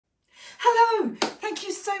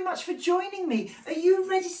so much for joining me. Are you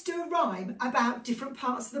ready to do a rhyme about different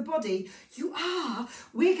parts of the body? You are.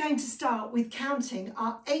 We're going to start with counting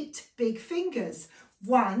our 8 big fingers.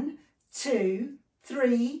 1, 2,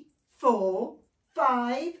 3, 4,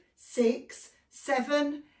 5, 6,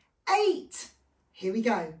 7, 8. Here we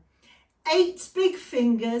go. 8 big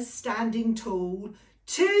fingers standing tall,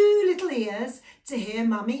 2 little ears to hear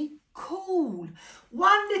mummy call.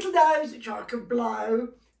 1 little nose which I can blow,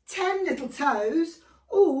 10 little toes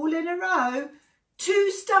all in a row.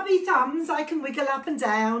 2 stubby thumbs I can wiggle up and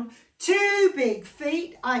down, 2 big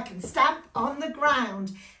feet I can stamp on the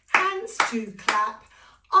ground. Hands to clap,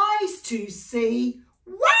 eyes to see.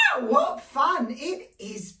 Wow, what fun it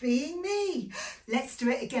is being me. Let's do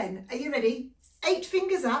it again. Are you ready? 8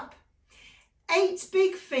 fingers up. 8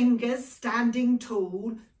 big fingers standing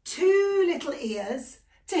tall, 2 little ears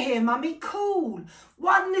to hear mummy call.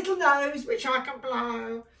 1 little nose which I can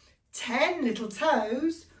blow, 10 little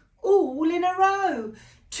toes all in a row.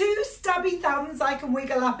 2 stubby thumbs I can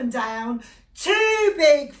wiggle up and down, 2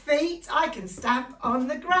 big feet I can stamp on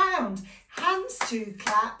the ground. Hands to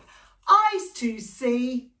clap, eyes to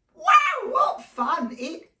see. Wow, what fun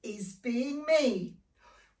it is being me.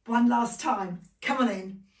 One last time, come on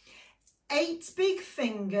in. 8 big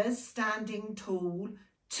fingers standing tall,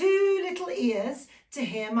 2 little ears to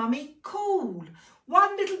hear mummy call.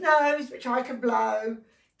 1 little nose which I can blow,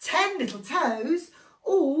 10 little toes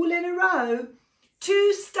all in a row.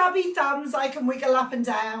 2 stubby thumbs I can wiggle up and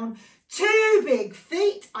down, 2 big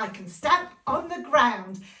feet I can stamp on the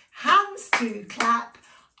ground. Hands to clap,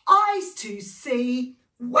 eyes to see.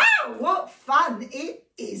 Wow, what fun it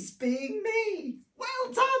is being me.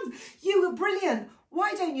 Well done. You were brilliant.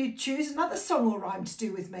 Why don't you choose another song or rhyme to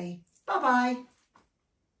do with me? Bye-bye.